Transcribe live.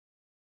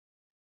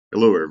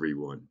Hello,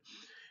 everyone.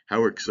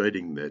 How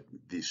exciting that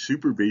the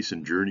Super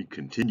Basin journey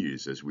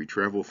continues as we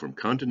travel from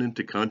continent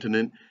to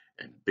continent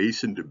and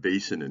basin to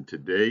basin. And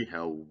today,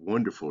 how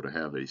wonderful to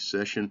have a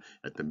session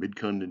at the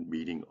Mid-Continent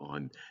meeting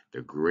on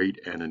the Great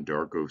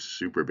Anadarko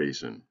Super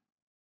Basin.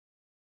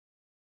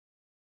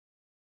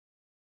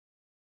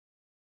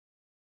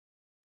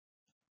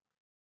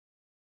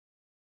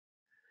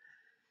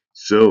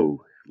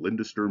 So,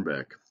 Linda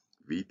Sternbach,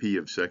 VP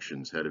of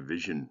Sections, had a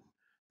vision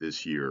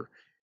this year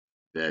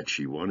that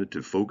she wanted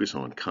to focus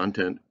on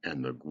content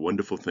and the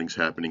wonderful things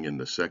happening in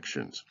the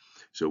sections.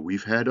 So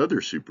we've had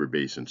other Super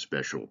Basin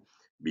special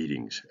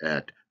meetings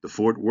at the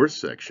Fort Worth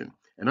section,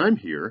 and I'm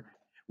here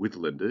with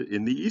Linda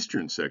in the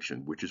Eastern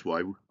section, which is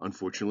why,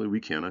 unfortunately, we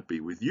cannot be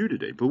with you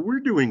today. But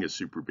we're doing a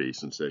Super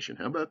Basin session.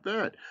 How about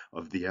that?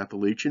 Of the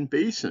Appalachian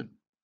Basin.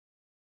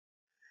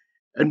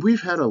 And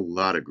we've had a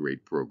lot of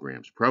great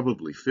programs,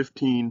 probably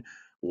 15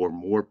 or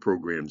more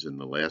programs in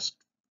the last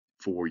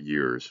 4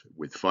 years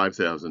with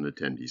 5,000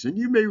 attendees. And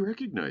you may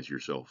recognize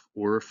yourself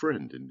or a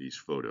friend in these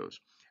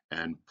photos.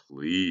 And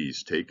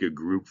please take a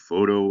group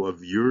photo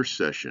of your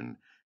session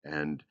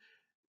and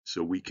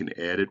so we can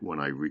add it when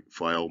I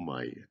file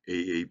my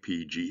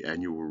AAPG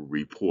annual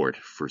report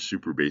for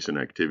Super Basin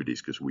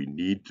activities because we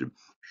need to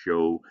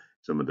show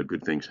some of the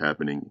good things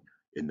happening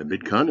in the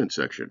Mid-Continent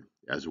section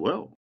as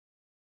well.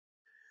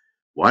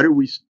 Why do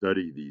we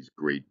study these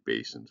great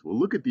basins? Well,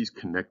 look at these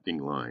connecting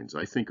lines.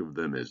 I think of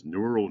them as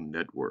neural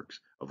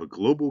networks of a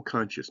global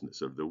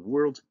consciousness of the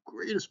world's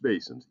greatest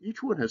basins.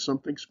 Each one has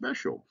something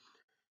special.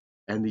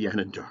 And the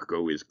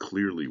Anadarko is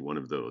clearly one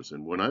of those.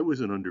 And when I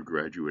was an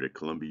undergraduate at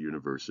Columbia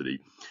University,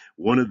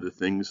 one of the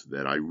things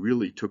that I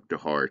really took to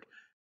heart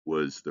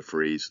was the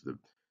phrase, the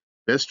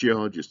best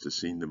geologist has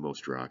seen the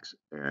most rocks.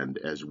 And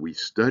as we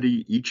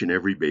study each and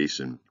every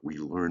basin, we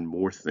learn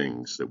more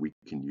things that we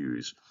can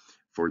use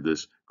for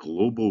this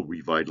global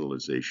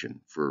revitalization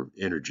for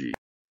energy.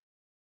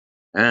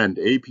 And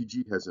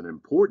APG has an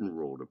important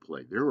role to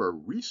play. There are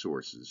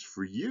resources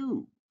for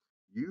you.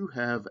 You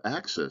have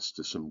access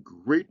to some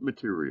great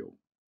material.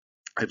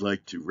 I'd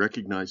like to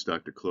recognize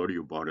Dr.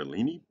 Claudio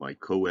Bartolini, my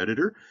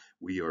co-editor.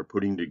 We are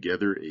putting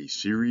together a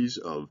series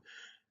of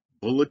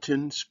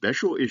bulletin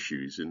special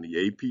issues in the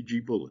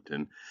APG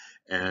bulletin,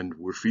 and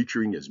we're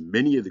featuring as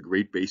many of the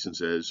Great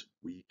Basins as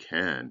we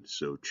can.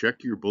 So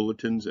check your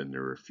bulletins, and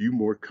there are a few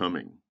more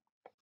coming.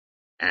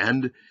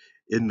 And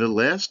in the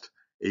last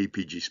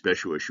APG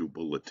Special Issue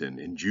Bulletin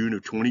in June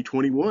of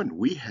 2021,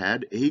 we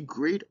had a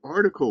great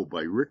article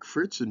by Rick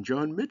Fritz and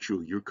John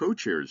Mitchell, your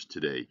co-chairs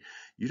today.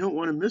 You don't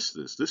want to miss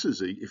this. This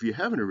is if you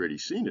haven't already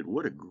seen it,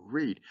 what a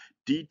great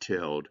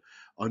detailed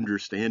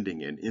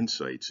understanding and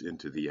insights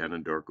into the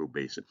Anadarko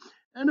Basin.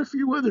 And a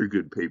few other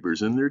good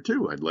papers in there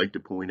too. I'd like to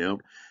point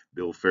out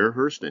Bill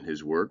Fairhurst and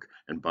his work,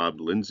 and Bob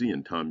Lindsay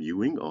and Tom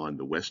Ewing on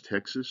the West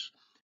Texas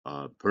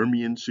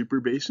Permian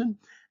Super Basin.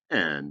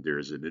 And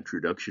there's an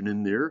introduction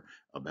in there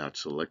about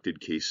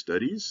selected case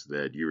studies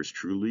that yours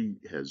truly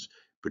has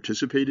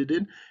participated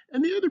in.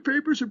 And the other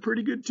papers are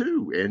pretty good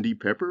too. Andy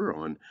Pepper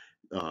on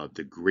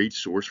the great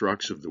source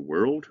rocks of the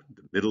world,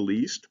 the Middle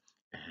East,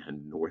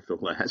 and North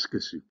Alaska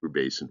Super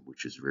Basin,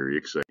 which is very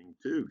exciting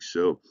too.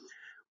 So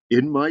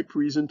in my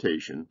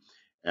presentation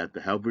at the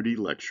Halberty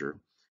lecture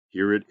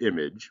here at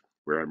Image,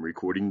 where I'm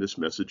recording this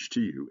message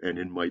to you, and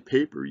in my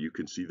paper, you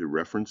can see the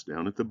reference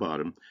down at the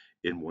bottom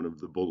in one of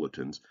the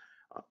bulletins.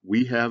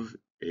 We have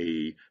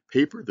a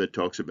paper that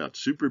talks about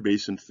super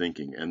basin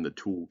thinking and the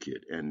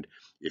toolkit. And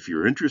if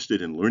you're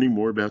interested in learning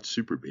more about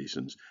super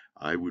basins,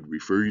 I would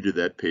refer you to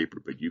that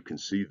paper. But you can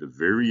see the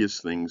various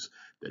things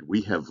that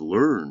we have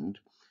learned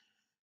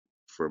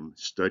from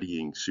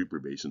studying super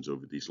basins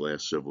over these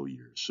last several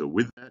years. So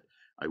with that,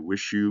 I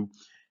wish you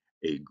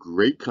a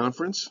great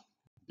conference.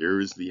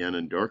 There is the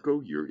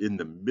Anadarko. You're in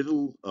the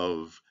middle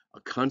of a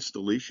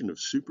constellation of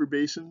super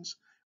basins.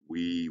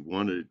 We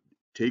want to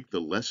take the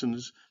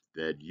lessons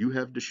that you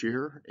have to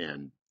share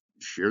and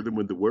share them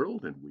with the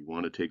world, and we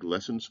want to take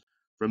lessons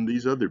from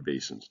these other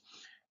basins.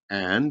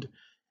 And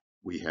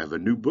we have a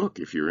new book.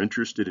 If you're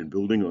interested in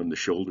building on the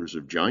shoulders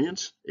of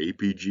giants,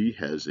 APG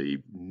has a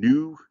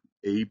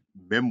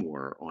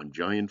memoir on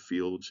giant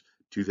fields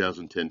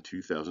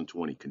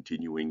 2010-2020,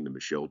 continuing the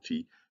Michelle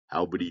T.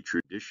 Halberty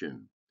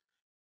tradition.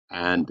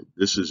 And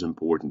this is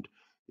important.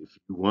 If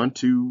you want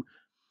to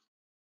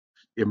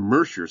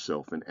immerse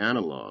yourself in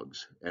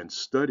analogs and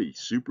study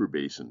super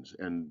basins,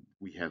 and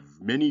we have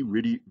many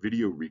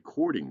video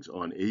recordings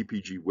on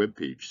APG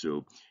webpage,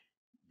 so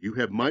you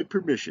have my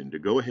permission to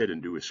go ahead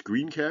and do a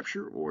screen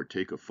capture or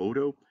take a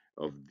photo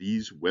of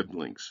these web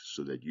links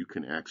so that you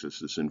can access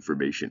this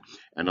information.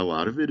 And a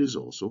lot of it is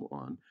also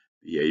on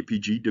the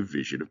APG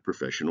Division of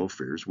Professional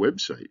Affairs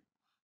website.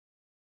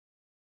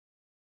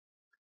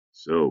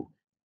 So,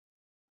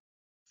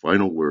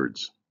 final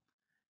words.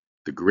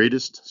 The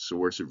greatest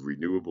source of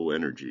renewable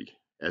energy.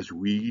 As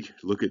we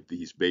look at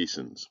these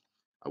basins,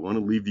 I want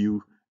to leave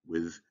you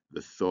with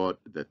the thought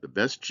that the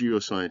best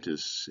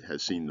geoscientist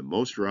has seen the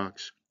most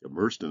rocks,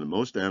 immersed in the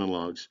most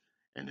analogs,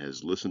 and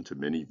has listened to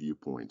many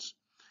viewpoints.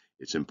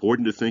 It's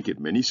important to think at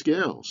many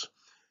scales,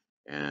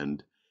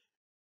 and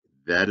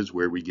that is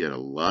where we get a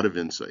lot of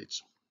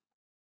insights.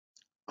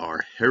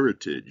 Our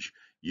heritage,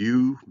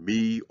 you,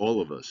 me,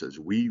 all of us, as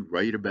we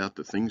write about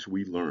the things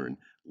we learn,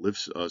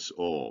 lifts us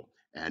all.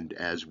 And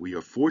as we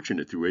are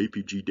fortunate through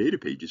APG data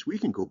pages, we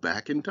can go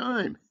back in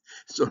time.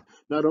 So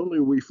not only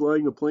are we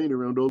flying a plane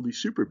around all these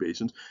super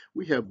basins,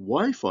 we have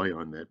Wi-Fi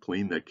on that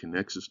plane that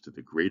connects us to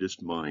the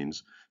greatest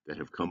minds that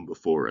have come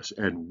before us.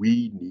 And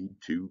we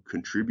need to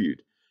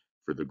contribute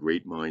for the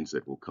great minds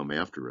that will come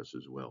after us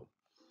as well.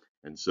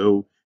 And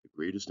so the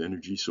greatest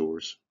energy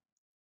source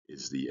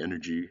is the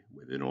energy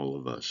within all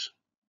of us.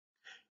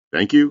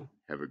 Thank you.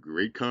 Have a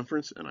great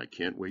conference, and I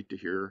can't wait to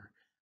hear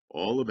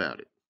all about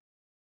it.